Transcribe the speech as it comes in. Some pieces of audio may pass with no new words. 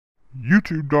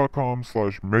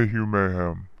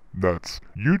youtube.com/MayhewMayhem. That's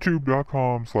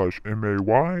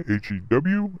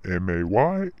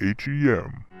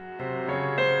youtube.com/MayhewMayhem.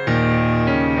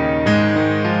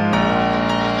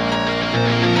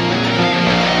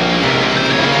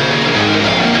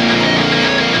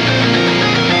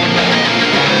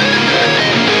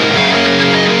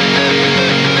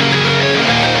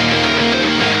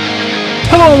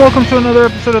 Hello and welcome to another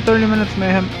episode of 30 Minutes of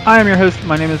Mayhem. I am your host,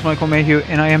 my name is Michael Mayhew,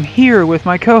 and I am here with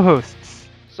my co-hosts.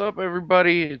 What's up,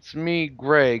 everybody? It's me,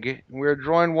 Greg. We're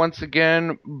joined once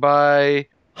again by...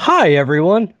 Hi,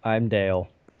 everyone. I'm Dale.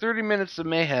 30 Minutes of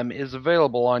Mayhem is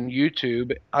available on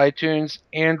YouTube, iTunes,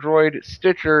 Android,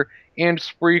 Stitcher, and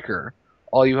Spreaker.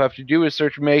 All you have to do is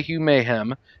search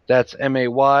MayhewMayhem, that's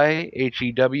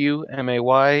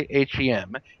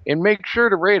MayhewMayhem, and make sure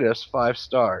to rate us 5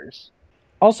 stars.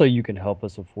 Also, you can help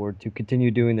us afford to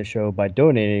continue doing the show by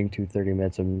donating to 30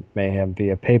 Minutes of Mayhem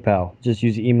via PayPal. Just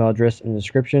use the email address in the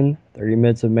description,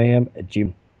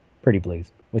 30minutesofmayhem@gmail. Pretty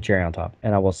please, with cherry on top,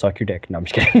 and I will suck your dick. No, I'm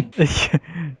just kidding.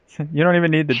 You don't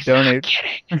even need to donate.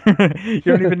 You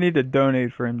don't even need to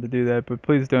donate for him to do that, but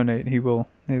please donate. We'll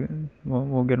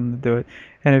get him to do it.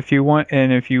 And if you want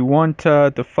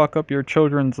to fuck up your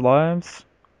children's lives,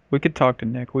 we could talk to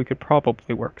Nick. We could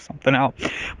probably work something out.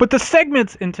 But the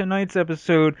segments in tonight's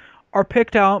episode are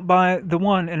picked out by the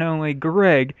one and only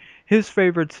Greg, his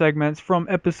favorite segments from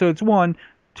episodes 1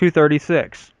 to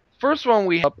 36. First one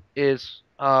we have is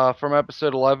from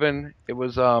episode 11. It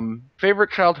was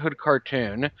favorite childhood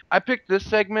cartoon. I picked this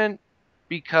segment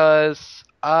because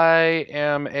I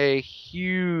am a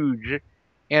huge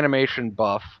animation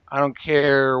buff. I don't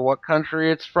care what country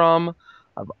it's from.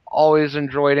 I've always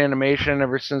enjoyed animation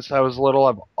ever since I was little.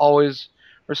 I've always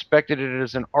respected it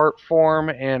as an art form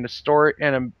and a story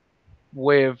and a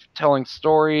way of telling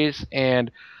stories.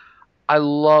 And I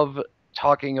love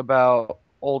talking about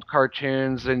old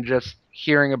cartoons and just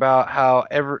hearing about how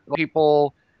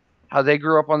how they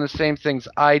grew up on the same things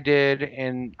I did.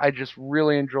 And I just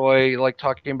really enjoy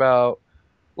talking about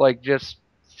just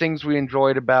things we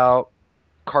enjoyed about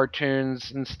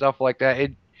cartoons and stuff like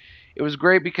that. It was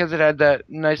great because it had that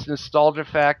nice nostalgia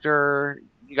factor.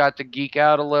 You got to geek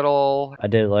out a little. I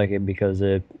did like it because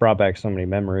it brought back so many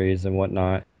memories and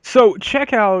whatnot. So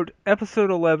check out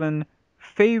episode 11,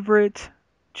 favorite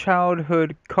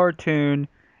childhood cartoon,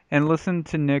 and listen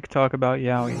to Nick talk about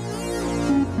Yowie.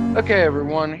 Okay,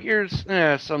 everyone, here's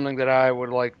something that I would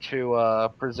like to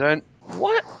present.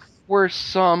 What were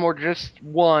some, or just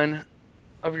one,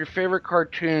 of your favorite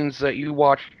cartoons that you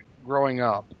watched growing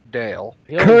up, Dale?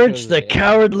 Courage the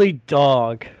Cowardly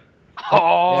Dog.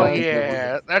 Oh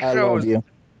yeah, that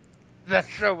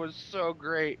show was so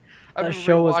great. That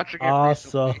show was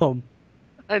awesome.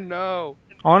 I know.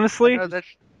 Honestly, I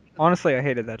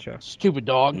hated that show. Stupid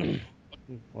dog.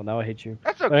 Well, now I hate you.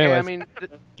 That's okay. Anyways, I mean,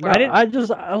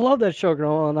 I love that show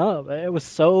growing up. It was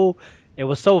so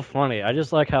funny. I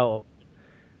just like how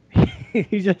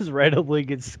he just randomly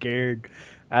gets scared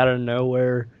out of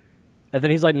nowhere. And then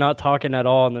he's like not talking at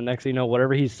all, and the next thing you know,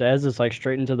 whatever he says is like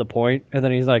straight and to the point, and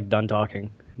then he's like done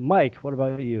talking. Mike, what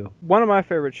about you? One of my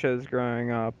favorite shows growing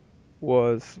up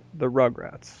was the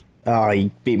Rugrats. Oh,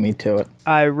 you beat me to it.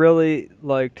 I really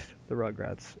liked the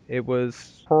Rugrats. It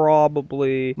was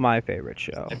probably my favorite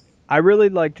show. I really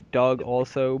liked Doug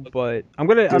also, but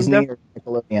Disney or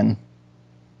Nickelodeon?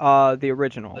 The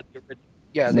original.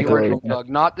 Yeah, the original Doug,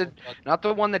 not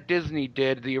the one that Disney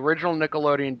did. The original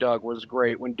Nickelodeon Doug was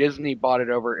great. When Disney bought it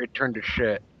over, it turned to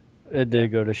shit. It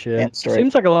did go to shit.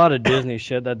 Seems like a lot of Disney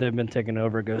shit that they've been taking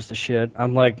over goes to shit.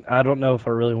 I'm like, I don't know if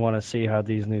I really want to see how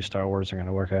these new Star Wars are going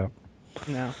to work out.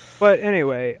 No. But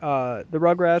anyway, the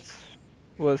Rugrats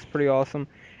was pretty awesome.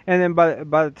 And then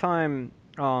by the time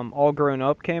All Grown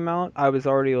Up came out, I was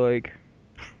already like,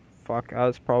 fuck, I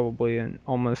was probably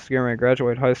almost getting ready to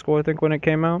graduate high school, I think, when it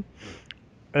came out.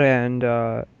 And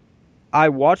I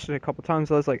watched it a couple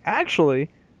times. I was like, actually,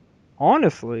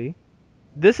 honestly,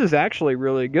 this is actually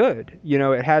really good. You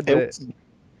know, it wasn't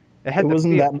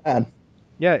that bad.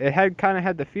 Yeah, it kind of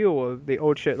had the feel of the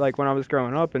old shit, like when I was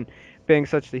growing up, and being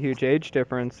such the huge age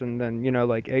difference, and then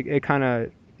like it kind of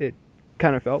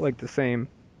felt like the same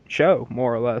show,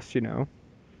 more or less. You know,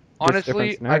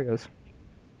 honestly,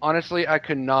 I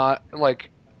could not,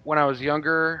 when I was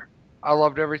younger, I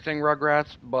loved everything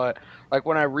Rugrats, but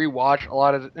when I rewatch a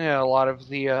lot of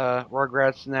the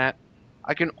Rugrats and that,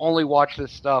 I can only watch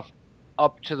this stuff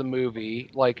up to the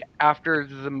movie. After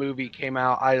the movie came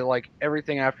out,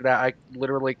 everything after that I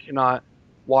literally cannot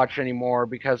watch anymore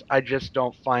because I just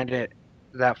don't find it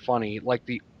that funny.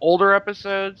 The older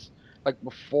episodes, like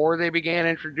before they began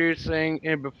introducing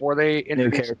and before they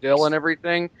introduced characters. Dill and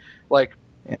everything. Like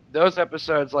Yeah. those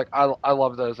episodes, like I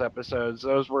love those episodes.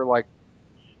 Those were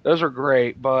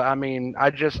great. But I mean,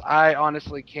 I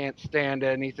honestly can't stand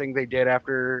anything they did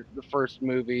after the first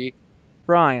movie.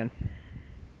 Brian.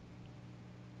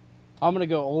 I'm gonna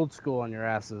go old school on your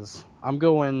asses. I'm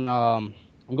going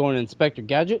Inspector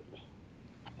Gadget.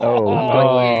 Oh,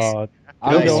 I'm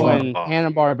Nice going one.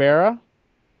 Hanna-Barbera,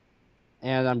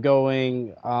 and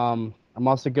I'm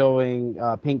also going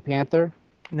Pink Panther.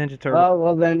 Ninja Turtle.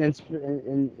 Well, then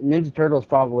Ninja Turtles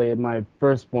probably my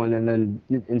first one, and then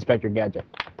Inspector Gadget.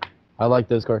 I like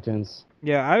those cartoons.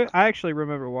 Yeah, I actually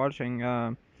remember watching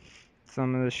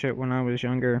some of this shit when I was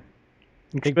younger,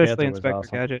 Pink especially Panther was Inspector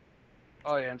awesome. Gadget.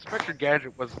 Oh yeah, Inspector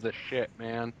Gadget was the shit,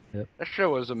 man. Yep. That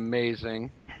show was amazing.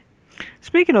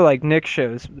 Speaking of like Nick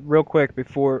shows, real quick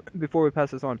before we pass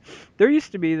this on, there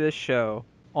used to be this show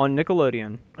on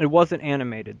Nickelodeon. It wasn't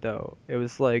animated though. It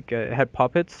was like it had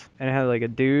puppets and it had like a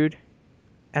dude,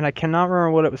 and I cannot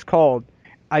remember what it was called.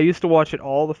 I used to watch it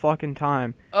all the fucking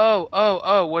time.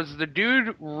 Oh, was the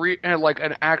dude like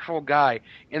an actual guy,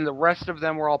 and the rest of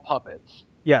them were all puppets?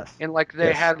 Yes. And like they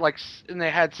Yes. had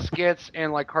they had skits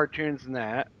and like cartoons and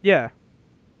that. Yeah.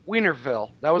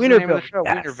 Wienerville. That was the name of the Wienerville, show.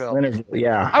 yes. Wienerville.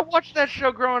 Yeah. I watched that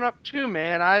show growing up too,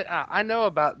 man. I know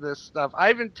about this stuff.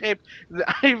 I even taped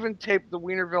the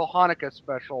Wienerville Hanukkah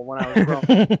special when I was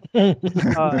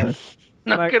growing up.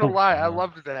 Not gonna lie, I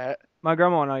loved that. My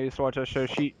grandma and I used to watch that show.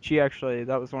 She actually,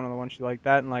 that was one of the ones she liked.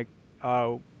 That and like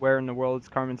Where in the World is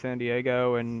Carmen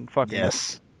Sandiego and fucking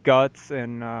Yes. Guts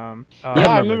and Yeah,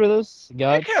 I remember those They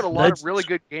guys. had a lot of really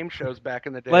good game shows back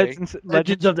in the day. Legends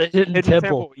of the Hidden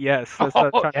Temple. Yes, that's what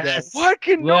I'm trying to yes. say. Why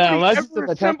can Yeah, nobody Legends ever of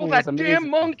the assemble Temple that was damn amazing.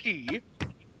 monkey?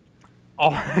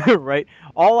 All, right.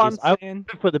 All I'm I saying,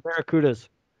 for the Barracudas.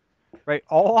 right.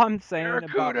 All I'm saying about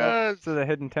Barracudas. Legends of the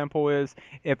Hidden Temple is,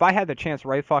 if I had the chance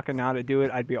right fucking now to do it,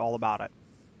 I'd be all about it.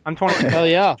 I'm 20, Hell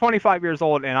yeah. 25 years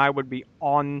old, and I would be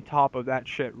on top of that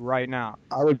shit right now.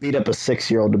 I would beat up a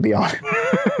 6-year-old to be honest.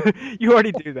 You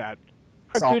already do that.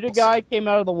 Barracuda guy came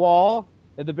out of the wall.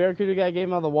 If the Barracuda guy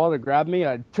came out of the wall to grab me,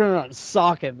 I'd turn around and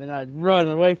sock him, and I'd run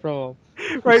away from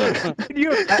him. Right?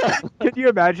 Can you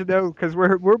imagine though? Because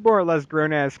we're more or less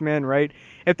grown ass men, right?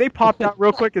 If they popped out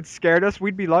real quick and scared us,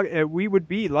 we would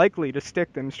be likely to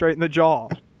stick them straight in the jaw.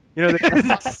 You know, Knock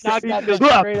that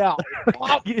bitch straight out.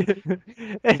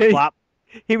 and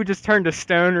he would just turn to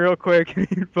stone real quick and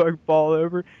he'd fucking fall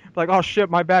over. Like, oh shit,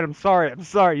 my bad. I'm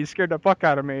sorry. You scared the fuck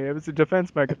out of me. It was a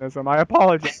defense mechanism. I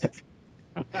apologize.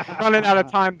 Running out of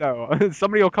time though.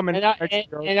 Somebody will come in.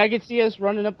 And I could see us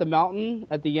running up the mountain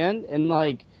at the end, and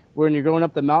like when you're going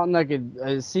up the mountain, I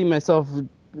could see myself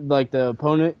like the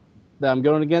opponent that I'm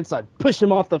going against. I'd push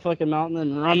him off the fucking mountain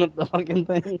and run up the fucking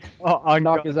thing.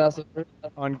 Knock his ass over.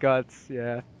 On Guts,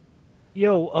 yeah.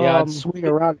 Yo, I'd swing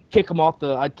around, kick him off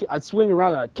the. I'd swing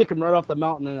around, and I'd kick him right off the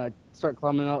mountain, and I'd start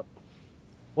climbing up.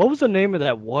 What was the name of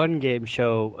that one game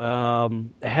show?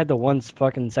 It had the one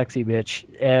fucking sexy bitch,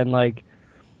 and like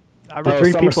the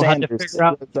three Summer people had to Sanders. figure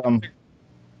out.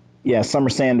 Yeah, Summer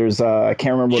Sanders. I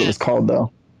can't remember what it was called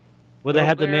though. Well, they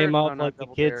had to Double Dare? name No, off not like the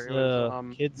Double kids, Dare. It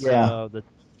was, kids, Yeah. the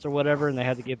or whatever, and they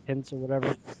had to give hints or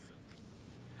whatever.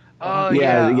 Oh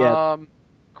Yeah.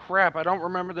 Crap, I don't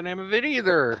remember the name of it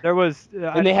either. There was.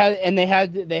 And they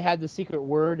had the secret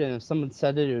word, and if someone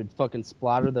said it, it would fucking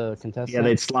splatter the contestant. Yeah,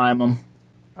 they'd slime them.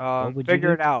 What would you Figure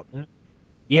do? it out.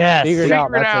 Yes. Figure it out.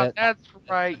 Figure it That's out. it. That's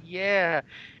right. Yeah.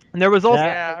 And there was also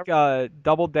That- like,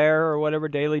 Double Dare or whatever,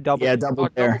 Daily Double. Yeah, Double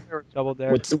Dare. Double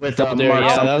Dare. With Double Dare, Mark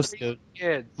yeah, Summers. that was good.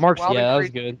 Kids. Mark's- Wild Yeah, and that was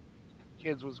Crazy good.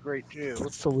 Kids was great too.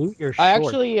 Salute your I sword.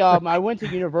 actually, I went to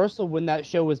Universal when that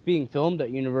show was being filmed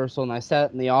at Universal, and I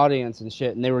sat in the audience and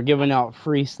shit, and they were giving out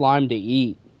free slime to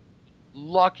eat.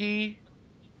 Lucky.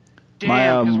 My,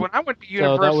 Damn, because when I went to so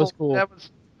Universal, that was cool.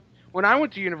 When I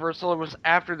went to Universal, it was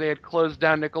after they had closed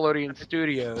down Nickelodeon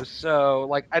Studios. So,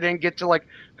 like, I didn't get to, like,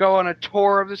 go on a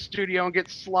tour of the studio and get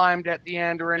slimed at the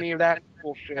end or any of that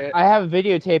bullshit. I have a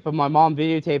videotape of my mom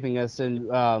videotaping us,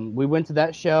 and we went to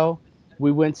that show.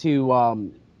 We went to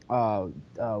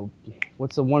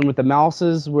what's the one with the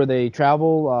mouses where they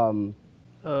travel?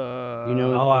 You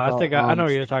know. Oh, I think I know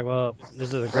what you're talking about.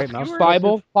 This is a great mouse.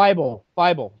 Bible.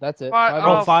 That's it.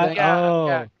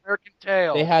 Yeah, American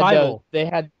Tail. They had Bible. they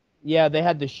had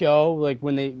the show like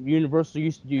when Universal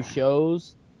used to do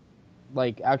shows,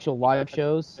 like actual live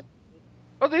shows.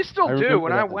 Oh, they still I do. remember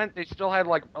When I that. went, they still had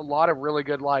like a lot of really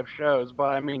good live shows. But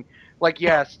I mean, like,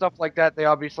 yeah, stuff like that they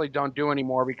obviously don't do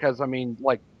anymore because I mean,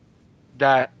 like,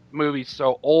 that movie's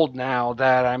so old now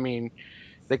that I mean,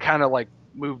 they kind of like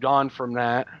moved on from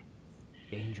that.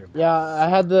 Danger Mouse. Yeah, I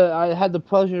had the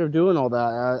pleasure of doing all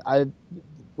that.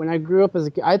 When I grew up as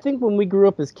a kid, I think when we grew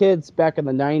up as kids back in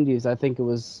the 90s, I think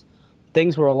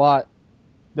things were a lot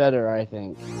better, I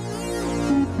think.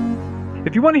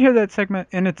 If you want to hear that segment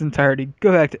in its entirety,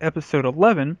 go back to episode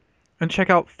 11 and check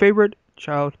out Favorite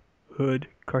Childhood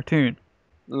Cartoon.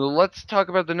 Let's talk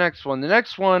about the next one. The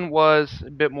next one was a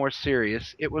bit more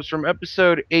serious. It was from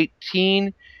episode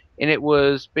 18, and it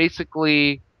was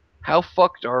basically how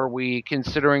fucked are we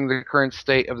considering the current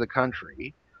state of the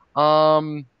country?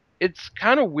 It's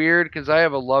kind of weird because I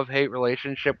have a love-hate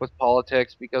relationship with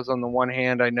politics because on the one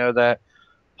hand I know that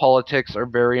politics are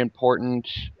very important.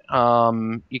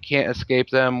 You can't escape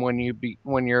them when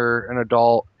you're an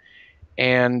adult,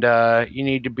 and you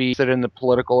need to be sit in the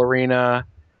political arena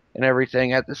and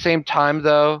everything. At the same time,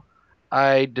 though,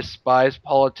 I despise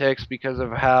politics because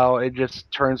of how it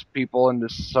just turns people into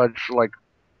such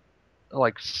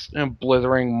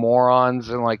blithering morons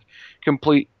and like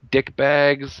complete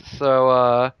dickbags.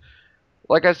 So,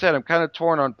 like I said, I'm kind of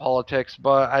torn on politics,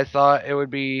 but I thought it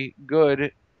would be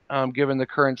good, given the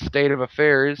current state of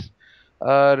affairs,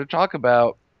 to talk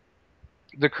about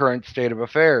the current state of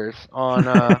affairs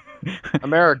on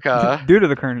America. Due to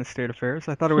the current state of affairs,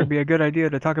 I thought it would be a good idea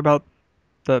to talk about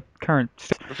the current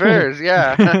Affairs,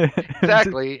 yeah,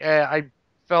 exactly. I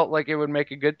felt like it would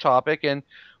make a good topic, and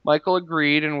Michael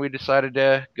agreed, and we decided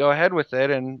to go ahead with it.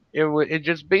 And it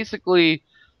just basically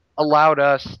allowed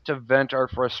us to vent our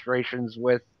frustrations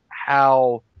with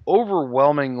how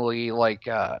overwhelmingly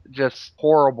just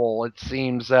horrible it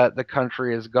seems that the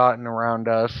country has gotten around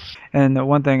us. And the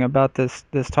one thing about this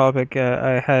topic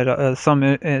I had some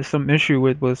issue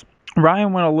with was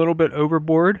Ryan went a little bit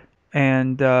overboard,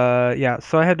 and yeah,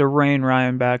 so I had to rein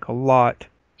Ryan back a lot.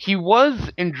 He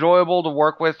was enjoyable to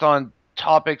work with on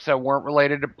topics that weren't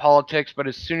related to politics, but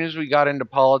as soon as we got into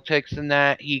politics and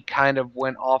that, he kind of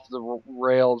went off the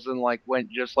rails and went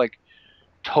just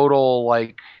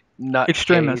total nut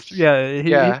Extremist. case. Yeah,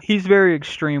 Yeah. he's very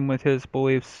extreme with his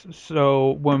beliefs.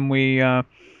 So when we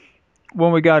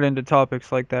got into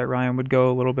topics like that, Ryan would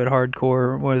go a little bit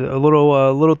hardcore, with a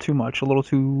little too much, a little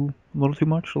too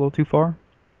much, a little too far.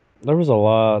 There was a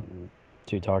lot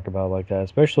to talk about like that,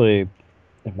 especially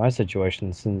in my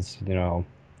situation, since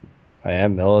I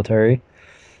am military.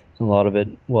 A lot of it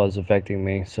was affecting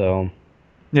me. So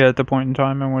Yeah, at the point in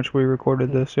time in which we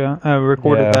recorded this,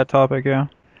 recorded that topic, yeah.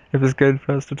 It was good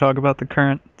for us to talk about the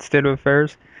current state of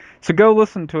affairs. So go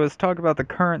listen to us talk about the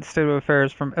current state of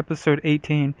affairs from episode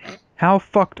 18. How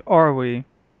fucked are we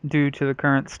due to the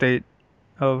current state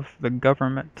of the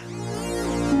government?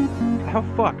 How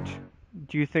fucked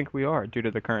do you think we are due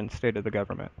to the current state of the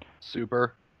government?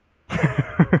 Super.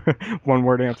 One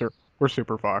word answer. We're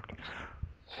super fucked.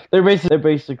 They're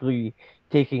basically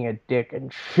taking a dick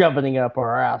and shoving it up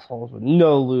our assholes with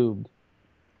no lube.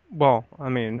 Well, I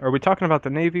mean, are we talking about the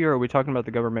Navy or are we talking about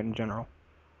the government in general?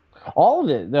 All of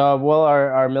it. Well,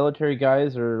 our military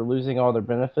guys are losing all their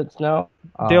benefits now.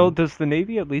 Dale, does the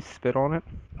Navy at least spit on it?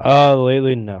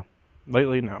 lately, no.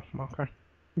 Lately, no. Okay.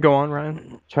 Go on,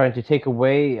 Ryan. Trying to take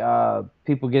away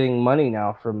people getting money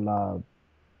now from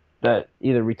that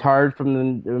either retired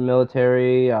from the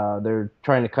military. They're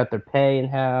trying to cut their pay in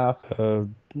half.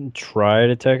 Try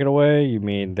to take it away? You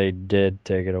mean they did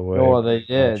take it away? Oh, they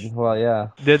did. Well, yeah.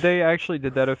 Did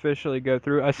that officially go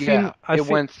through? It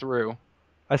went through.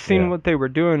 I seen what they were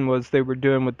doing with the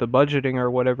budgeting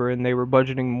or whatever, and they were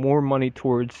budgeting more money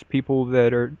towards people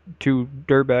that are too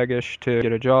dirtbaggish to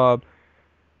get a job.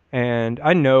 And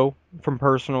I know from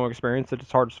personal experience that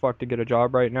it's hard as fuck to get a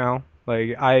job right now.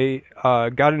 Like, I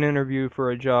got an interview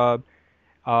for a job.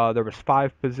 There was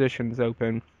 5 positions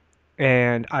open,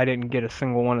 and I didn't get a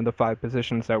single one of the 5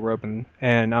 positions that were open.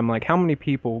 And I'm like, how many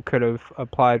people could have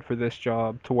applied for this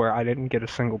job to where I didn't get a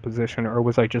single position, or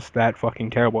was I just that fucking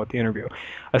terrible at the interview?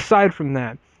 Aside from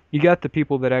that, you got the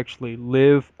people that actually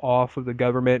live off of the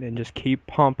government and just keep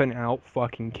pumping out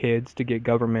fucking kids to get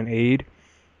government aid.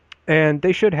 And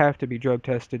they should have to be drug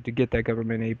tested to get that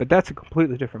government aid, but that's a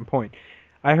completely different point.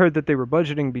 I heard that they were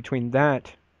budgeting between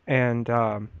that and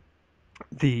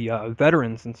the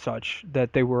veterans and such,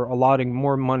 that they were allotting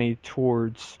more money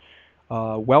towards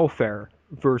welfare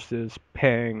versus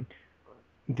paying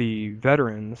the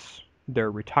veterans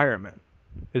their retirement.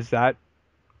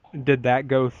 Did that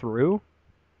go through?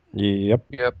 Yep.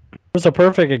 There's a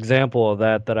perfect example of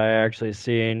that I actually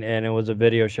seen, and it was a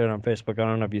video shared on Facebook. I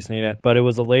don't know if you've seen it, but it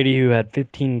was a lady who had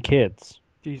 15 kids.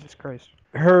 Jesus Christ.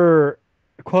 Her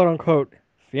quote-unquote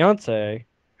fiance,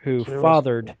 who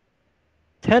fathered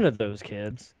 10 of those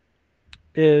kids,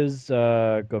 is,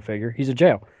 go figure, he's in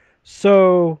jail.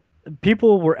 So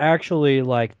people were actually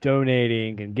like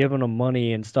donating and giving them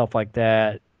money and stuff like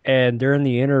that. And during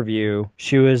the interview,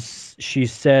 she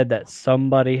said that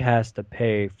somebody has to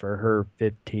pay for her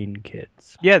 15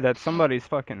 kids. Yeah, that somebody's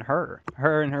fucking her.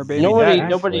 Her and her baby Nobody, dad.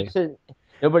 nobody said,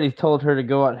 nobody told her to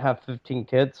go out and have 15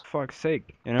 kids. Fuck's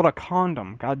sake. You know, what a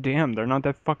condom. Goddamn, they're not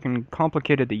that fucking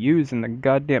complicated to use in the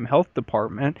goddamn health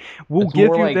department. We'll It's give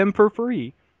more you like- them for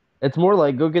free. It's more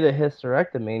like go get a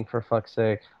hysterectomy for fuck's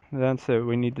sake. That's what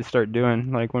we need to start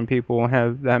doing. Like when people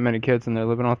have that many kids and they're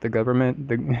living off the government,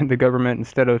 the government,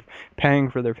 instead of paying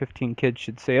for their 15 kids,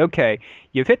 should say, okay,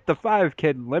 you've hit the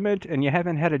 5-kid limit and you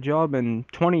haven't had a job in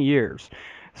 20 years.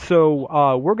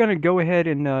 So we're going to go ahead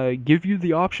and give you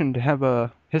the option to have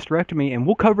a hysterectomy, and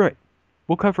we'll cover it.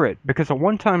 We'll cover it, because a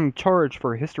one-time charge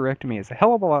for a hysterectomy is a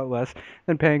hell of a lot less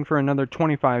than paying for another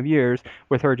 25 years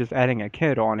with her just adding a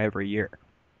kid on every year.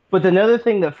 But another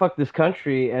thing that fucked this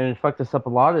country and fucked us up a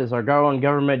lot is our own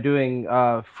government doing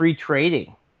free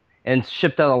trading, and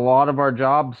shipped out a lot of our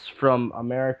jobs from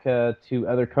America to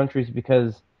other countries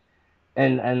because,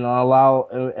 and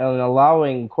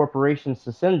allowing corporations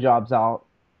to send jobs out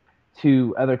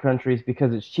to other countries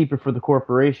because it's cheaper for the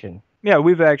corporation. Yeah,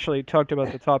 we've actually talked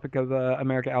about the topic of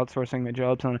America outsourcing the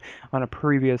jobs on a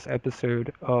previous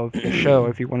episode of the show.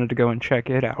 If you wanted to go and check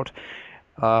it out,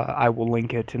 I will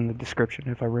link it in the description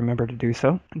if I remember to do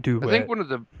so. I think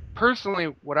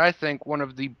what I think one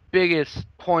of the biggest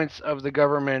points of the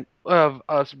government, of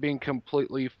us being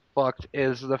completely fucked,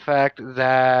 is the fact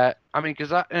that, I mean,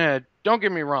 because don't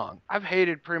get me wrong, I've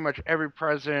hated pretty much every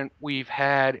president we've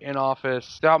had in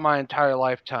office throughout my entire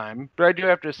lifetime. But I do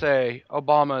have to say,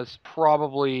 Obama's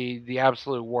probably the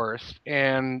absolute worst.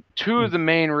 And two of the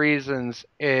main reasons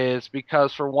is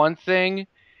because, for one thing,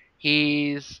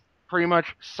 he's pretty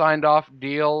much signed off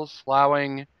deals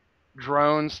allowing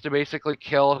drones to basically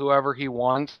kill whoever he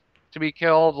wants to be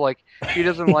killed. Like, if he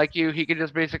doesn't like you, he could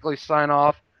just basically sign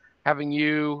off having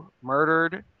you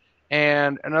murdered.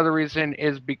 And another reason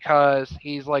is because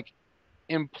he's like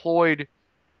employed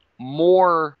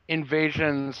more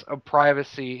invasions of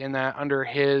privacy in that under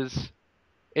his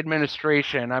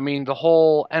administration. I mean, the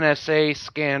whole NSA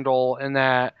scandal and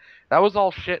that was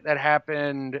all shit that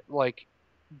happened like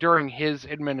during his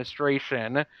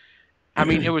administration. I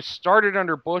mean, it was started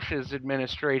under Bush's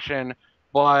administration,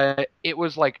 but it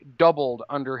was like doubled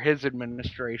under his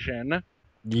administration.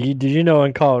 Did you know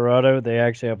in Colorado they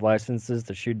actually have licenses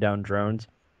to shoot down drones?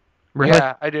 Really?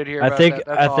 Yeah, I did hear about that.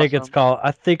 That's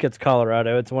I think it's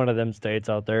Colorado. It's one of them states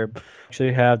out there.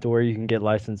 Actually have to where you can get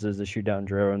licenses to shoot down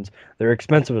drones. They're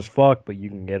expensive as fuck, but you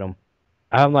can get them.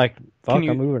 I'm like, fuck,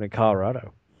 I'm moving to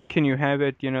Colorado. Can you have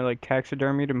it, like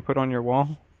taxidermied and put on your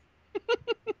wall?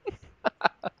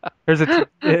 Is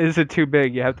it too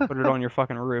big? You have to put it on your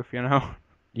fucking roof,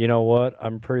 You know what?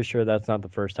 I'm pretty sure that's not the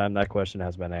first time that question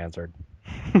has been answered.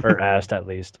 Or asked, at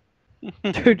least.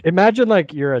 Dude, imagine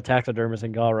like you're a taxidermist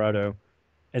in Colorado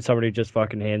and somebody just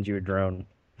fucking hands you a drone.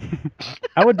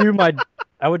 I would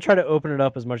try to open it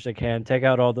up as much as I can, take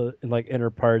out all the like inner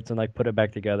parts and like put it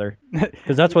back together.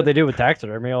 Because that's what they do with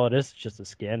taxidermy. All it is just a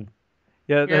skin.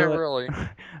 Yeah, really.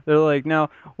 They're like, now,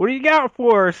 what do you got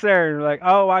for us, sir? And they're like,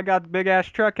 oh, I got the big ass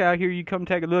truck out here. You come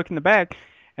take a look in the back.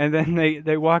 And then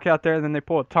they walk out there and then they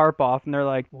pull a tarp off and they're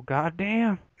like, well,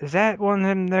 goddamn, is that one of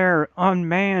them there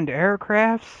unmanned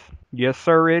aircrafts? Yes,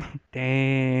 sir, it.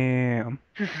 Damn.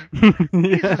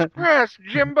 Jesus Christ,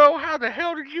 Jimbo, how the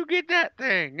hell did you get that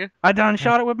thing? I done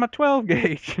shot it with my 12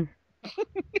 gauge.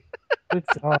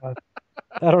 It's odd.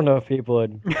 I don't know if people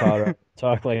in Colorado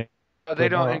talk like. They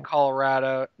don't in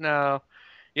Colorado. No.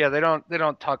 Yeah, they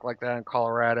don't talk like that in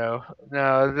Colorado.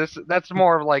 No, that's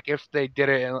more of like if they did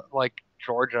it in like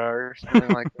Georgia or something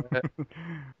like that.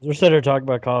 They're sitting there talking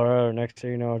about Colorado. Next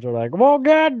thing you know, they're like, well,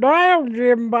 goddamn,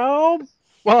 Jimbo.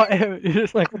 Well, it's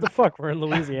just Like, what the fuck? We're in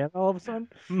Louisiana all of a sudden?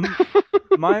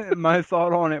 my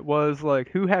thought on it was like,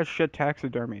 who has shit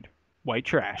taxidermied? White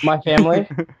trash. My family.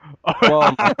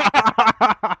 Well,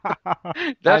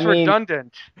 That's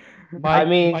redundant. My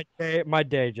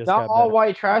day just not got all better.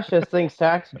 white trash has things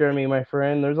taxidermy, my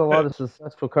friend. There's a lot of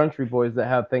successful country boys that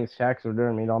have things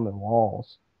taxidermied on their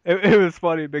walls. It was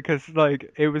funny because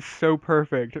like it was so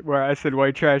perfect where I said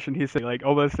white trash and he said like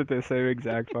almost at the same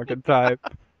exact fucking time.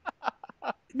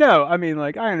 No, I mean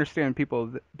like I understand people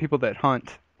that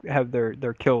hunt have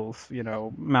their kills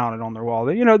mounted on their wall.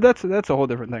 That's a whole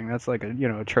different thing. That's like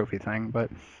a trophy thing.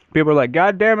 But people are like,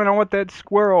 God damn it, I want that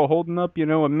squirrel holding up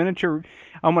a miniature.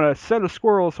 I'm gonna set of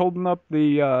squirrels holding up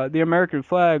the American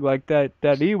flag like that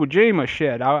Iwo Jima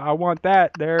shit. I want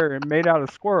that there and made out of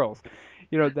squirrels.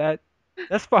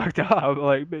 That's fucked up.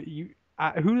 Like, but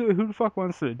Who the fuck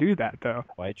wants to do that though?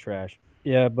 White trash.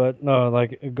 Yeah, but no,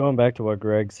 like going back to what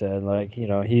Greg said, like,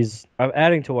 I'm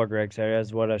adding to what Greg said,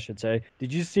 is what I should say.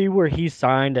 Did you see where he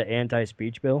signed an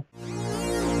anti-speech bill?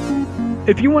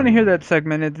 If you want to hear that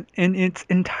segment in its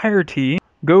entirety,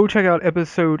 go check out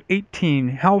episode 18,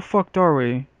 How Fucked Are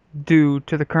We, due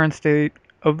to the current state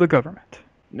of the government.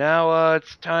 Now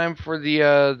it's time for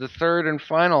the third and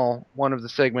final one of the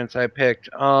segments I picked.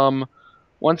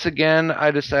 Once again, I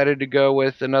decided to go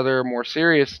with another more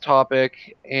serious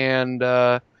topic, and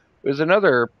it was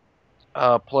another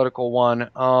political one.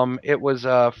 It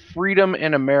was freedom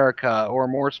in America, or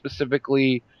more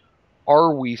specifically,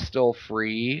 are we still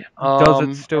free? Does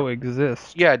it still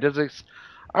exist? Yeah, does it?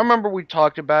 I remember we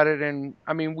talked about it, and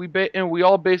I mean, we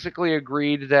all basically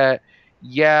agreed that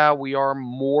yeah, we are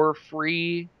more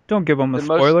free. Don't give them a The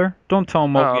most- spoiler. Don't tell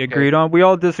them what Oh, we okay. agreed on. We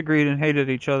all disagreed and hated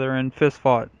each other and fist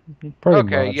fought. Pretty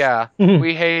Okay, much. yeah,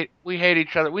 we hate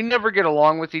each other. We never get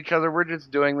along with each other. We're just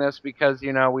doing this because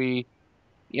we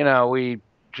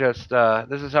just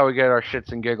this is how we get our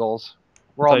shits and giggles.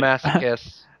 We're all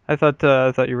masochists. I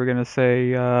thought you were gonna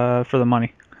say for the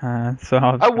money. So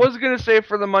I was gonna say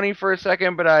for the money for a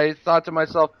second, but I thought to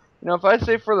myself, if I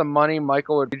say for the money,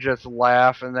 Michael would just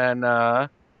laugh and then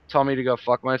tell me to go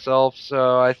fuck myself.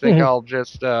 So I think I'll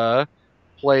just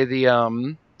play the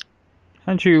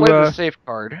Hadn't you play the safe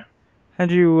card.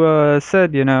 had you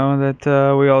said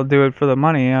that we all do it for the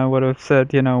money, I would have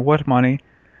said what money,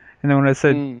 and then when I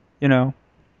said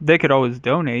they could always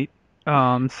donate,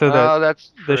 so that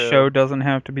that's the true. show doesn't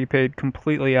have to be paid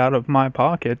completely out of my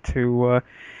pocket to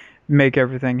make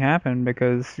everything happen,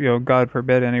 because God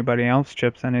forbid anybody else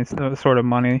chips any sort of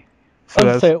money. So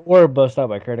I'd say, or bust out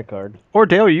my credit card. Or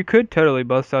Dale, you could totally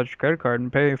bust out your credit card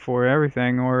and pay for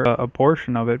everything or a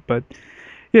portion of it, but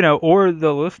or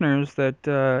the listeners that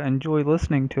enjoy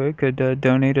listening to it could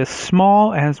donate as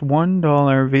small as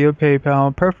 $1 via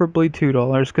PayPal, preferably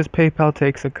 $2, because PayPal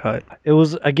takes a cut. It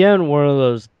was, again, one of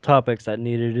those topics that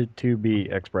needed to be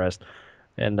expressed.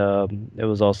 And it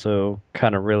was also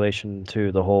kind of relation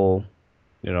to the whole,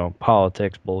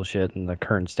 politics bullshit and the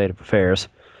current state of affairs.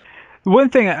 One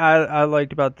thing I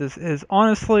liked about this is,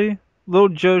 honestly, little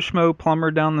Joe Schmo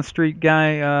plumber down the street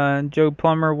guy, Joe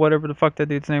Plumber, whatever the fuck that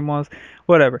dude's name was,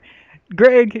 whatever.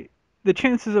 Greg, the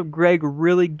chances of Greg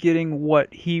really getting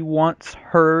what he wants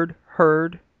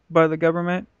heard by the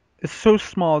government is so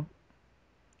small.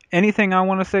 Anything I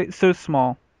want to say, so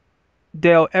small.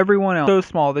 Dale, everyone else, so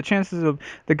small. The chances of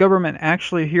the government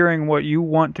actually hearing what you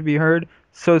want to be heard,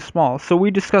 so small. So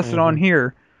we discussed it on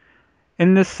here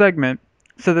in this segment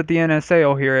so that the NSA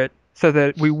will hear it, so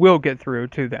that we will get through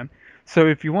to them. So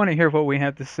if you want to hear what we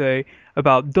have to say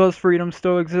about does freedom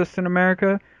still exist in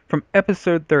America, from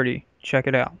episode 30, check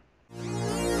it out.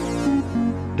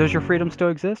 Does your freedom still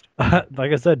exist?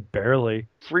 Like I said, barely.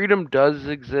 Freedom does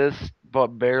exist, but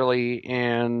barely,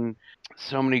 and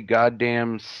so many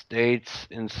goddamn states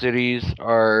and cities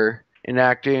are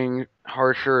enacting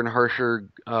harsher and harsher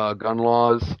gun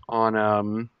laws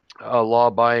on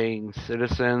law-abiding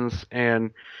citizens,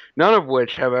 and none of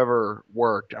which have ever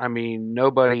worked. I mean,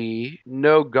 no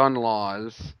gun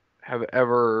laws have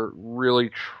ever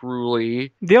really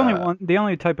truly. The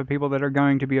only type of people that are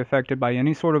going to be affected by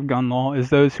any sort of gun law is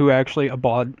those who actually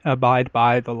abide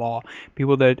by the law.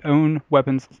 People that own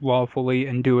weapons lawfully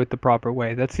and do it the proper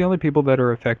way. That's the only people that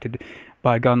are affected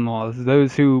by gun laws.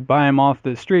 Those who buy them off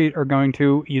the street are going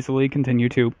to easily continue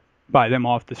to buy them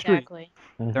off the street. Exactly.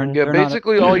 Yeah,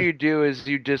 basically all you do is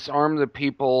you disarm the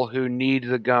people who need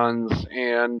the guns,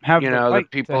 and the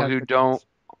people who don't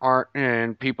aren't,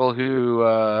 and people who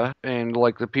and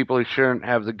like the people who shouldn't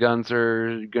have the guns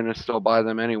are gonna still buy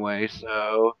them anyway.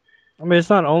 So I mean, it's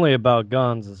not only about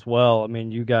guns as well. I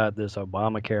mean, you got this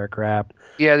Obamacare crap.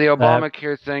 Yeah, the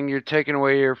Obamacare thing, you're taking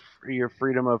away your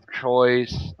freedom of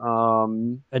choice.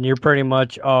 And you pretty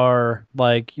much are,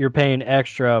 like, you're paying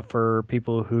extra for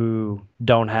people who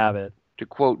don't have it. To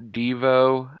quote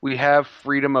Devo, we have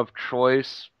freedom of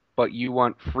choice, but you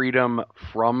want freedom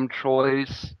from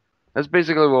choice. That's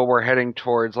basically what we're heading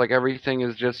towards. Like, everything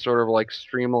is just sort of like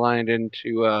streamlined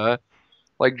into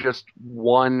like just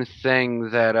one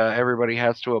thing that everybody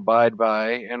has to abide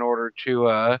by in order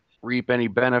to reap any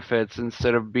benefits,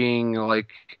 instead of being like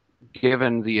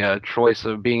given the choice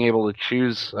of being able to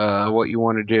choose what you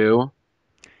want to do.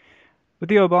 With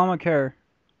the Obamacare,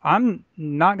 I'm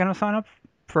not going to sign up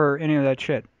for any of that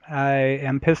shit. I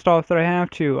am pissed off that I have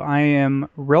to. I am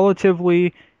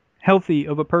relatively healthy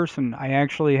of a person. I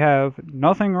actually have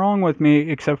nothing wrong with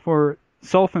me except for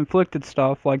self-inflicted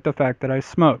stuff like the fact that I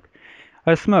smoke.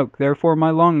 I smoke, therefore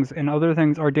my lungs and other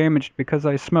things are damaged because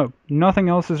I smoke. Nothing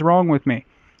else is wrong with me.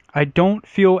 I don't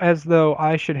feel as though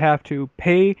I should have to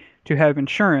pay to have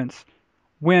insurance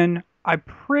when I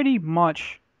pretty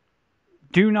much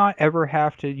do not ever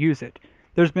have to use it.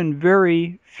 There's been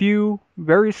very few,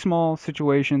 very small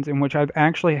situations in which I've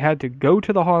actually had to go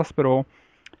to the hospital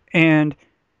and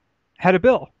had a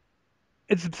bill.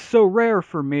 It's so rare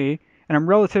for me, and I'm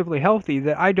relatively healthy,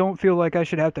 that I don't feel like I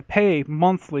should have to pay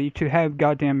monthly to have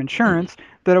goddamn insurance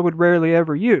that I would rarely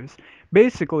ever use.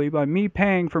 Basically, by me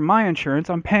paying for my insurance,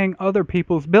 I'm paying other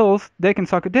people's bills. They can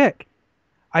suck a dick.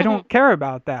 I don't care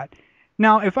about that.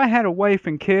 Now, if I had a wife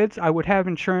and kids, I would have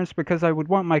insurance because I would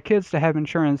want my kids to have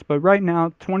insurance. But right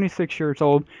now, 26 years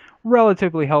old,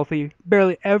 relatively healthy,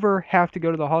 barely ever have to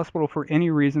go to the hospital for any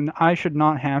reason. I should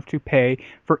not have to pay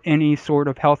for any sort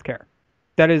of health care.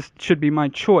 Should be my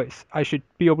choice. I should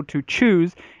be able to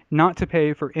choose not to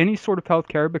pay for any sort of health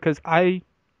care because I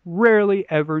rarely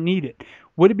ever need it.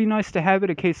 Would it be nice to have it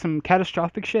in case some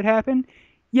catastrophic shit happened?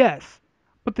 Yes.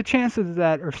 But the chances of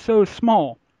that are so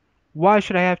small. Why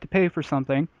should I have to pay for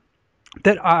something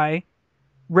that I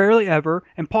rarely ever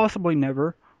and possibly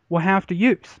never will have to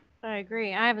use? I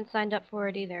agree. I haven't signed up for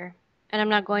it either. And I'm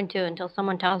not going to until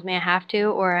someone tells me I have to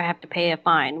or I have to pay a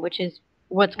fine, which is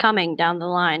what's coming down the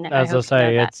line. As I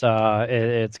say,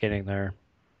 it's getting there.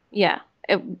 Yeah.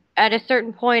 At a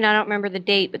certain point, I don't remember the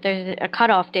date, but there's a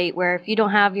cutoff date where if you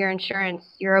don't have your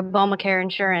insurance, your Obamacare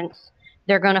insurance,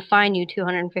 they're going to fine you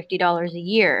 $250 a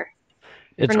year.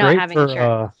 It's not having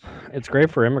insurance. It's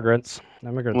great for immigrants.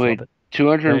 Immigrants Wait, love it.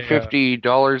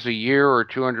 $250 a year or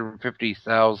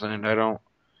 $250,000? I don't.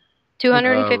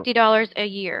 $250 a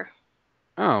year.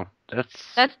 Oh, That's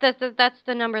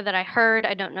the number that I heard.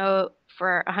 I don't know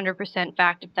for 100%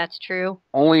 fact if that's true.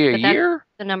 Only a year?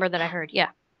 That's the number that I heard. Yeah.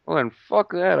 Well, then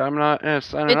fuck that. I'm not signing up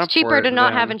for it. It's cheaper to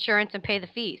not have insurance and pay the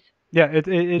fees. Yeah,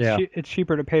 it's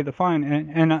cheaper to pay the fine,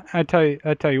 and I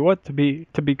tell you what, to be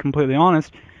completely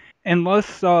honest,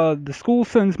 unless the school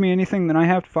sends me anything that I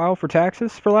have to file for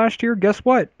taxes for last year, guess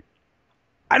what?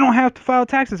 I don't have to file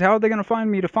taxes. How are they going to find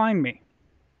me?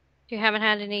 You haven't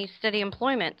had any steady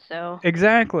employment, so...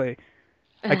 Exactly.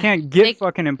 I can't get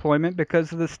fucking employment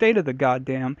because of the state of the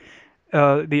goddamn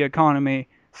the economy.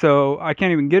 So I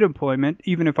can't even get employment,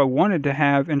 even if I wanted to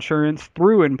have insurance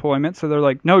through employment. So they're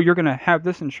like, no, you're going to have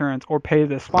this insurance or pay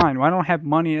this fine. Well, I don't have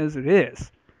money as it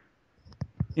is.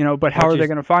 But how are they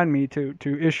going to find me to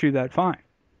issue that fine?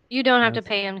 You don't have to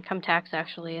pay income tax,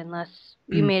 actually, unless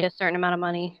you made a certain amount of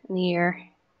money in the year.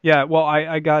 Yeah, well,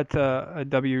 I got a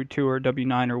W-2 or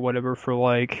W-9 or whatever for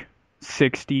like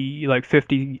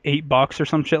 $58 or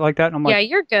some shit like that. And I'm like, yeah,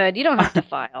 you're good. You don't have to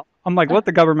file. I'm like, let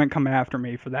the government come after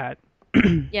me for that.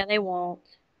 Yeah, they won't.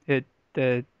 It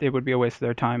would be a waste of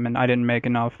their time, and I didn't make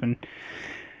enough. And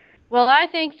well, I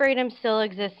think freedom still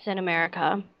exists in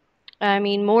America. I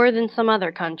mean, more than some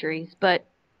other countries, but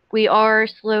we are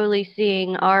slowly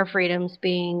seeing our freedoms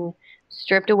being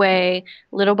stripped away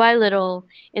little by little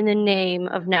in the name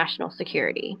of national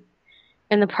security.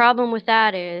 And the problem with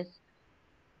that is,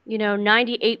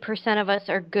 98% of us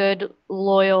are good,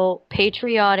 loyal,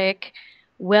 patriotic,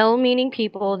 well-meaning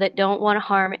people that don't want to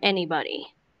harm anybody.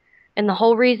 And the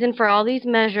whole reason for all these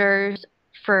measures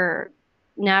for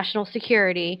national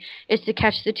security is to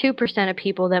catch the 2% of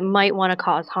people that might want to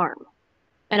cause harm.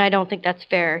 And I don't think that's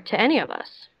fair to any of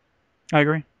us. I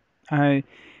agree.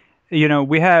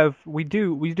 We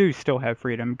do still have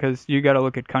freedom, because you got to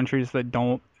look at countries that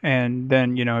don't, and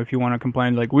then, if you want to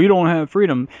complain like we don't have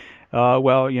freedom,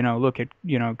 look at,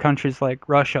 countries like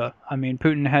Russia. I mean,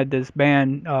 Putin had this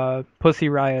ban, Pussy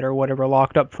Riot or whatever,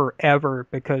 locked up forever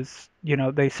because,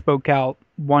 they spoke out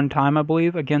one time, I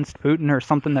believe, against Putin or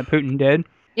something that Putin did.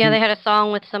 Yeah, they had a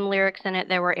song with some lyrics in it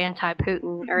that were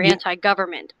anti-Putin or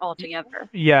anti-government altogether.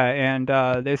 Yeah,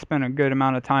 and they spent a good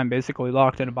amount of time basically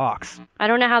locked in a box. I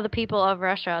don't know how the people of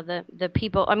Russia, the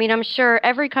people, I mean, I'm sure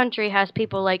every country has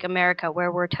people like America where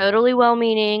we're totally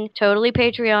well-meaning, totally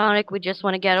patriotic, we just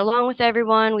want to get along with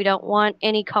everyone, we don't want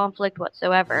any conflict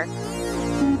whatsoever.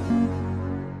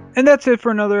 And that's it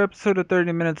for another episode of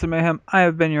 30 Minutes of Mayhem. I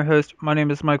have been your host. My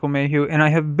name is Michael Mayhew, and I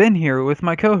have been here with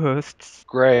my co-hosts,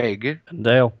 Greg and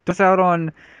Dale. It's out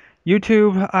on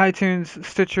YouTube, iTunes,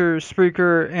 Stitcher,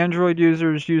 Spreaker. Android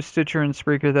users use Stitcher and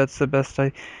Spreaker. That's the best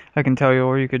I can tell you.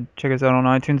 Or you could check us out on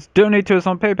iTunes. Donate to us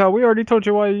on PayPal. We already told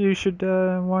you why you should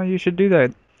do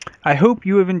that. I hope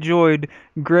you have enjoyed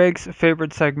Greg's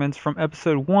favorite segments from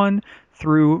episode 1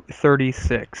 through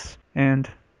 36. And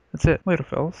that's it. Later,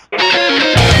 fellas.